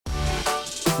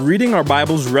Reading our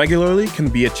Bibles regularly can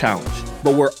be a challenge,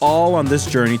 but we're all on this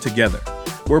journey together.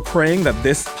 We're praying that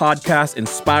this podcast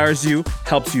inspires you,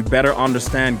 helps you better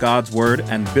understand God's Word,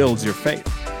 and builds your faith.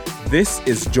 This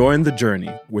is Join the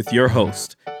Journey with your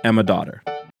host, Emma Dotter.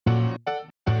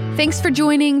 Thanks for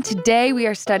joining. Today we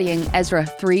are studying Ezra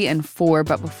 3 and 4,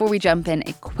 but before we jump in,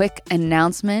 a quick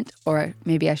announcement, or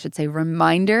maybe I should say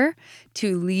reminder,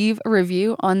 to leave a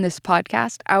review on this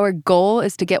podcast. Our goal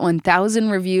is to get 1,000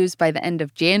 reviews by the end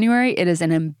of January. It is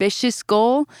an ambitious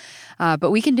goal,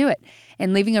 but we can do it.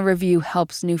 And leaving a review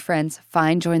helps new friends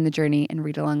find Join the Journey and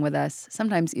read along with us,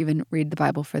 sometimes even read the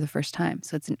Bible for the first time.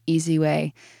 So it's an easy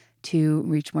way to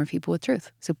reach more people with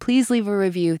truth. So please leave a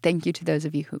review. Thank you to those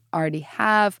of you who already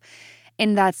have.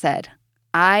 And that said,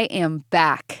 I am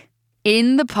back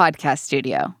in the podcast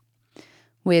studio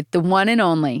with the one and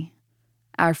only,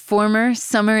 our former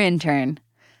summer intern,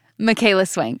 Michaela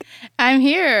Swank. I'm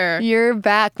here. You're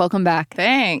back. Welcome back.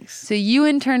 Thanks. So you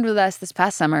interned with us this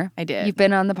past summer. I did. You've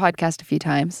been on the podcast a few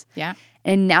times. Yeah.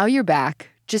 And now you're back.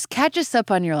 Just catch us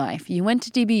up on your life. You went to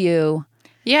DBU.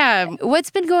 Yeah. What's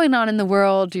been going on in the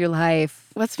world, your life?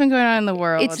 What's been going on in the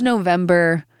world? It's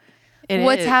November.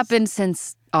 What's is. happened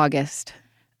since August?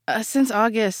 Since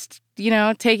August,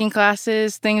 taking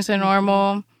classes, things are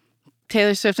normal.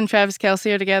 Taylor Swift and Travis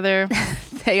Kelce are together.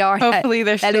 They are. Hopefully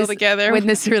they're still together. When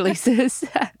this releases.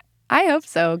 I hope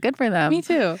so. Good for them. Me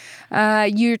too.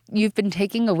 You've been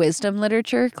taking a wisdom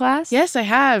literature class? Yes, I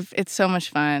have. It's so much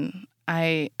fun.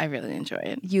 I really enjoy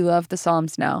it. You love the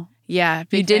Psalms now. Yeah.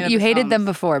 You hated them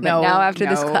before, but now after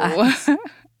this No. class.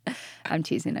 I'm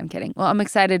teasing. I'm kidding. Well, I'm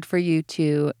excited for you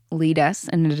to lead us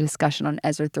in a discussion on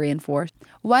Ezra 3 and 4.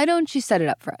 Why don't you set it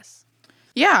up for us?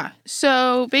 Yeah.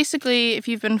 So basically, if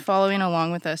you've been following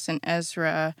along with us in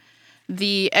Ezra,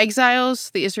 the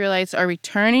exiles, the Israelites, are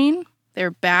returning.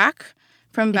 They're back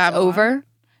from Babylon.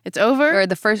 It's over? Or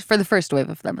for the first wave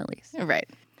of them, at least. Right.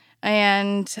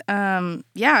 And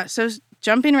so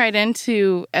jumping right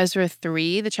into Ezra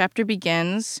 3, the chapter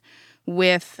begins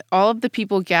with all of the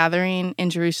people gathering in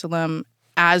Jerusalem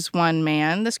as one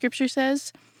man, the scripture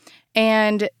says.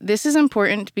 And this is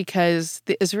important because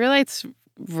the Israelites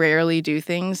rarely do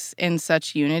things in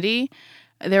such unity.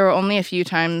 There are only a few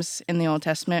times in the Old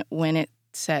Testament when it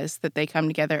says that they come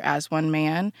together as one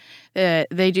man.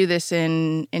 They do this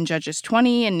in Judges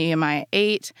 20 and Nehemiah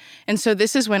 8. And so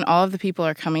this is when all of the people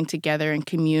are coming together in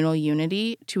communal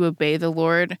unity to obey the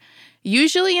Lord,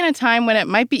 usually in a time when it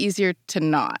might be easier to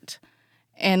not.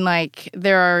 And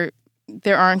there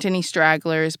aren't any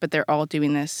stragglers, but they're all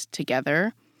doing this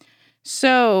together.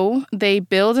 So they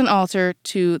build an altar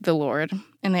to the Lord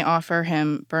and they offer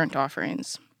him burnt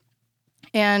offerings.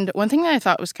 And one thing that I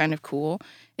thought was kind of cool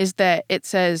is that it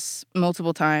says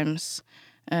multiple times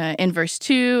in verse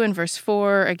 2 and verse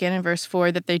 4, again in verse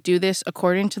 4, that they do this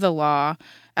according to the law,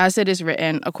 as it is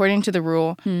written, according to the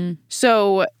rule.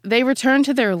 So they return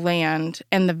to their land,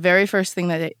 and the very first thing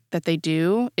that they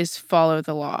do is follow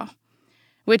the law,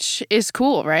 which is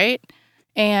cool, right?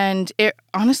 And it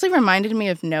honestly reminded me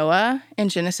of Noah in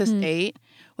Genesis 8,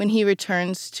 when he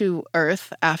returns to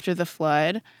earth after the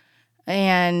flood.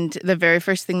 And the very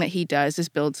first thing that he does is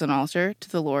builds an altar to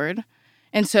the Lord.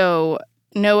 And so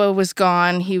Noah was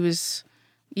gone. He was,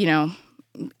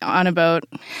 on a boat.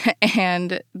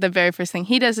 And the very first thing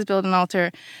he does is build an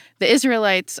altar. The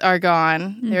Israelites are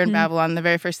gone. They're in Babylon. The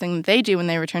very first thing that they do when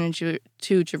they return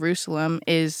to Jerusalem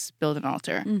is build an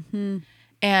altar.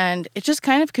 And it just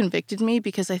kind of convicted me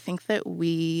because I think that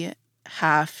we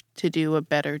have to do a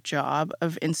better job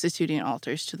of instituting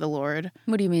altars to the Lord.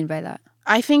 What do you mean by that?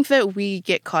 I think that we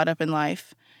get caught up in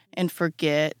life and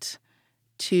forget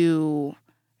to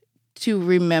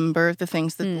remember the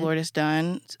things that the Lord has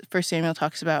done. First Samuel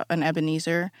talks about an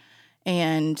Ebenezer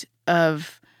and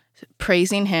of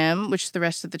praising him, which the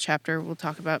rest of the chapter will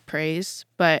talk about praise,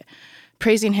 but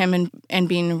praising him and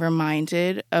being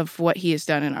reminded of what he has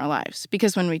done in our lives.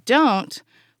 Because when we don't,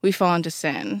 we fall into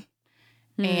sin,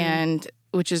 and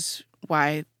which is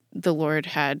why the Lord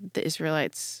had the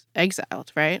Israelites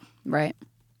exiled, right? Right.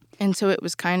 And so it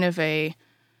was kind of a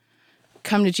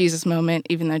come to Jesus moment,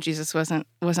 even though Jesus wasn't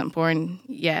born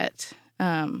yet.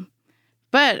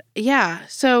 But yeah,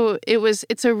 so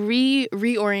it's a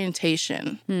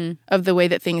reorientation of the way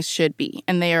that things should be,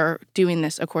 and they are doing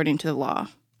this according to the law.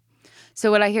 So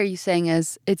what I hear you saying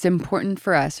is it's important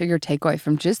for us, or your takeaway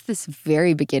from just this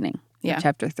very beginning of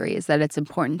chapter 3, is that it's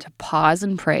important to pause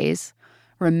and praise,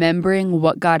 remembering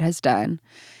what God has done.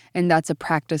 And that's a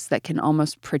practice that can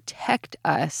almost protect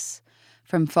us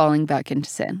from falling back into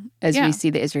sin, as we see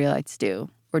the Israelites do,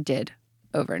 or did,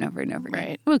 over and over and over again.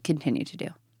 Right. We'll continue to do.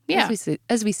 Yeah.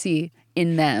 As we see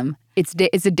in them, it's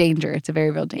a danger. It's a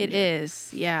very real danger. It is.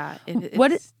 Yeah.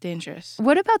 It's dangerous.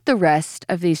 What about the rest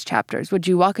of these chapters? Would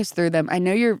you walk us through them? I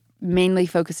know you're mainly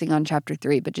focusing on chapter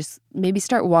 3, but just maybe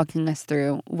start walking us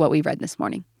through what we read this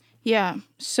morning. Yeah.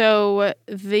 So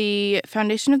the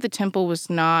foundation of the temple was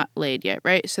not laid yet,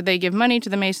 right? So they give money to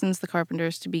the masons, the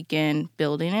carpenters, to begin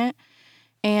building it.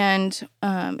 And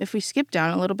if we skip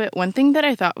down a little bit, one thing that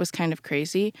I thought was kind of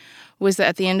crazy was that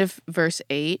at the end of verse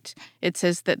 8, it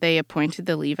says that they appointed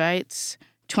the Levites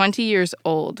 20 years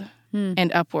old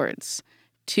and upwards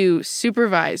to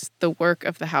supervise the work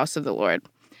of the house of the Lord.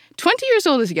 20 years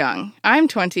old is young. I'm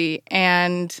 20,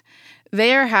 and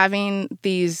they are having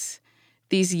these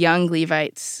young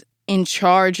Levites in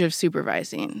charge of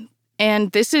supervising.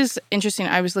 And this is interesting.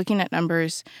 I was looking at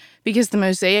numbers because the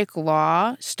Mosaic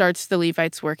Law starts the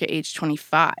Levites' work at age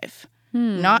 25,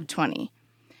 not 20.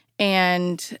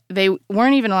 And they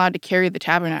weren't even allowed to carry the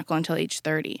tabernacle until age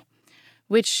 30,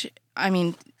 which, I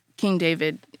mean, King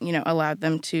David, allowed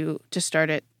them to start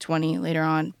at 20 later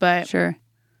on. But sure.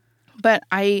 But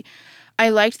I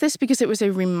liked this because it was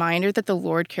a reminder that the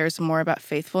Lord cares more about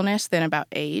faithfulness than about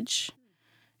age.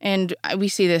 And we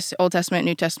see this Old Testament,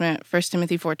 New Testament, 1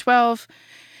 Timothy 4:12.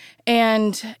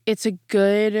 And it's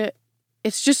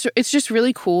just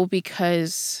really cool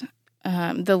because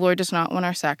the Lord does not want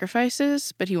our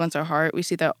sacrifices, but he wants our heart. We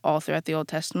see that all throughout the Old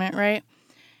Testament, right?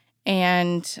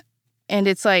 And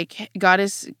it's like God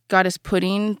is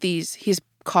putting he's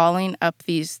calling up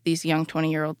these young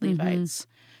 20-year-old Levites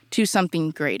to something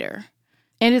greater.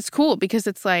 And it's cool because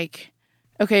it's like,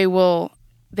 okay, well,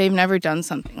 they've never done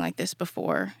something like this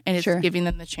before, and it's giving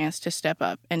them the chance to step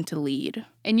up and to lead.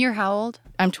 And you're how old?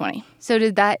 I'm 20. So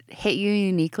did that hit you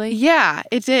uniquely? Yeah,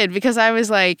 it did, because I was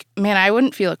like, man, I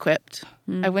wouldn't feel equipped.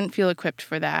 I wouldn't feel equipped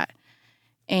for that.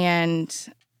 And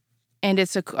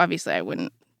it's obviously I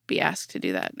wouldn't be asked to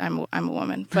do that. I'm a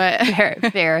woman, but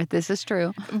fair. This is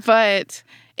true. But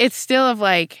it's still of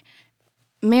like,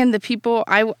 man, the people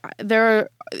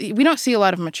we don't see a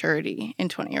lot of maturity in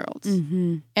 20-year-olds.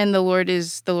 And the Lord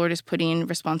is putting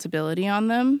responsibility on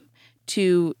them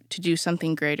to do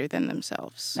something greater than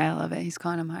themselves. I love it. He's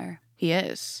calling them higher. He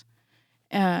is.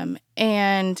 And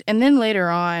then later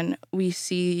on, we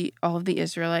see all of the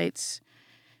Israelites,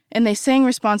 and they sang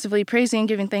responsively, praising and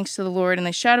giving thanks to the Lord, and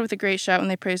they shouted with a great shout when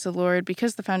they praised the Lord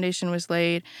because the foundation was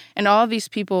laid. And all of these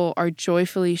people are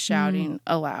joyfully shouting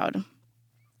aloud.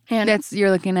 And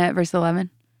you're looking at verse 11?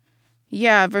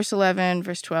 Yeah, verse 11,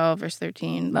 verse 12, verse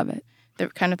 13. Love it.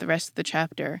 Kind of the rest of the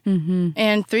chapter.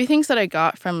 And 3 things that I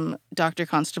got from Dr.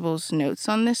 Constable's notes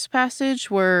on this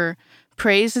passage were: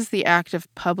 praise is the act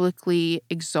of publicly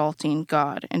exalting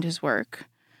God and his work.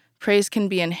 Praise can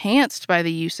be enhanced by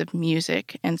the use of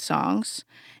music and songs.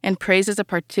 And praise is a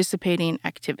participating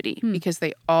activity because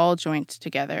they all joined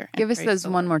together. Give us those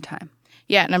one more time.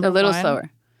 Yeah, a little slower.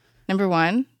 Number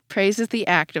 1. Praise is the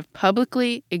act of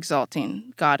publicly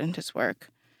exalting God and his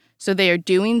work. So they are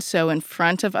doing so in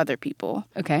front of other people.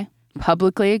 Okay.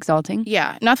 Publicly exalting?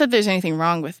 Yeah. Not that there's anything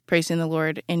wrong with praising the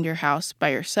Lord in your house by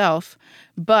yourself,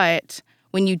 but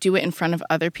when you do it in front of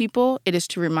other people, it is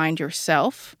to remind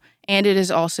yourself, and it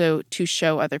is also to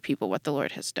show other people what the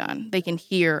Lord has done. They can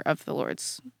hear of the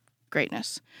Lord's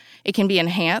greatness. It can be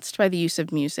enhanced by the use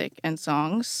of music and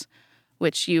songs,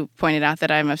 which you pointed out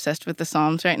that I'm obsessed with the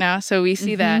Psalms right now. So we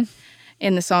see that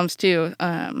in the Psalms too.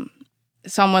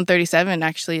 Psalm 137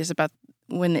 actually is about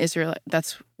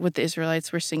that's what the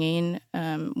Israelites were singing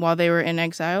while they were in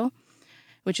exile,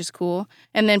 which is cool.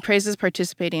 And then praises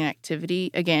participating activity.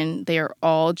 Again, they are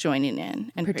all joining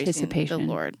in and praising the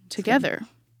Lord together.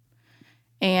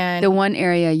 And the one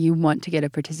area you want to get a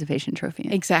participation trophy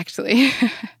in. Exactly.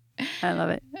 I love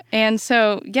it. And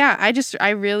so, yeah, I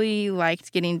really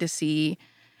liked getting to see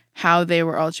how they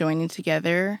were all joining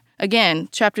together. Again,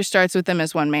 chapter starts with them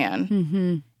as one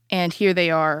man. And here they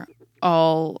are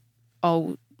all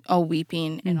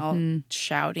weeping and all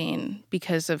shouting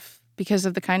because of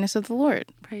the kindness of the Lord.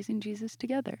 Praising Jesus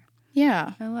together.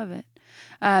 Yeah. I love it.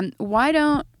 Why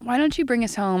don't you bring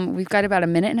us home? We've got about a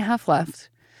minute and a half left.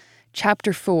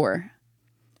 Chapter 4.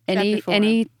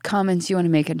 Any comments you want to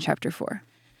make in chapter 4?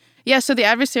 Yeah, so the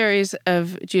adversaries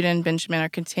of Judah and Benjamin are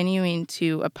continuing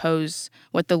to oppose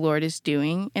what the Lord is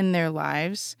doing in their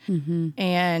lives,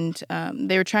 and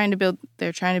they're trying to build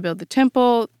the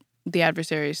temple. The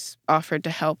adversaries offered to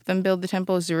help them build the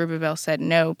temple. Zerubbabel said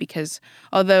no, because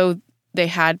although they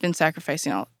had been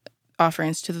sacrificing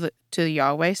offerings to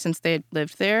Yahweh since they had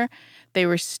lived there, they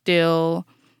were still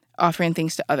offering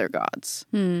things to other gods.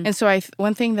 And so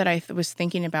one thing that I was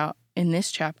thinking about in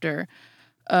this chapter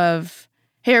of,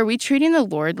 hey, are we treating the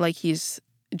Lord like he's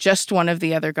just one of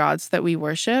the other gods that we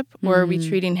worship, or are we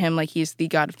treating him like he's the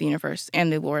God of the universe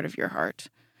and the Lord of your heart?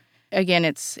 Again,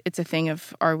 it's a thing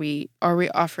of are we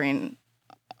offering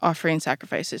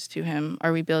sacrifices to him?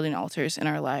 Are we building altars in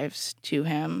our lives to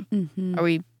him? Are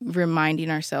we reminding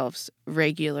ourselves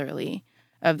regularly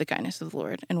of the kindness of the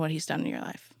Lord and what he's done in your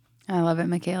life? I love it,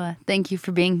 Michaela. Thank you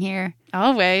for being here.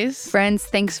 Always. Friends,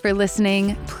 thanks for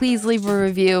listening. Please leave a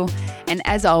review. And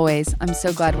as always, I'm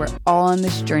so glad we're all on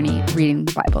this journey reading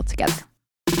the Bible together.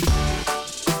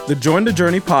 The Join the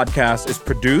Journey podcast is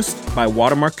produced by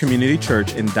Watermark Community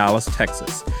Church in Dallas,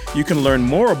 Texas. You can learn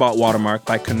more about Watermark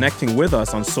by connecting with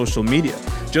us on social media.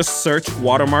 Just search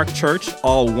Watermark Church,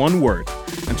 all one word.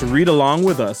 And to read along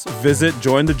with us, visit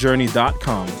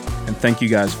jointhejourney.com. And thank you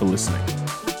guys for listening.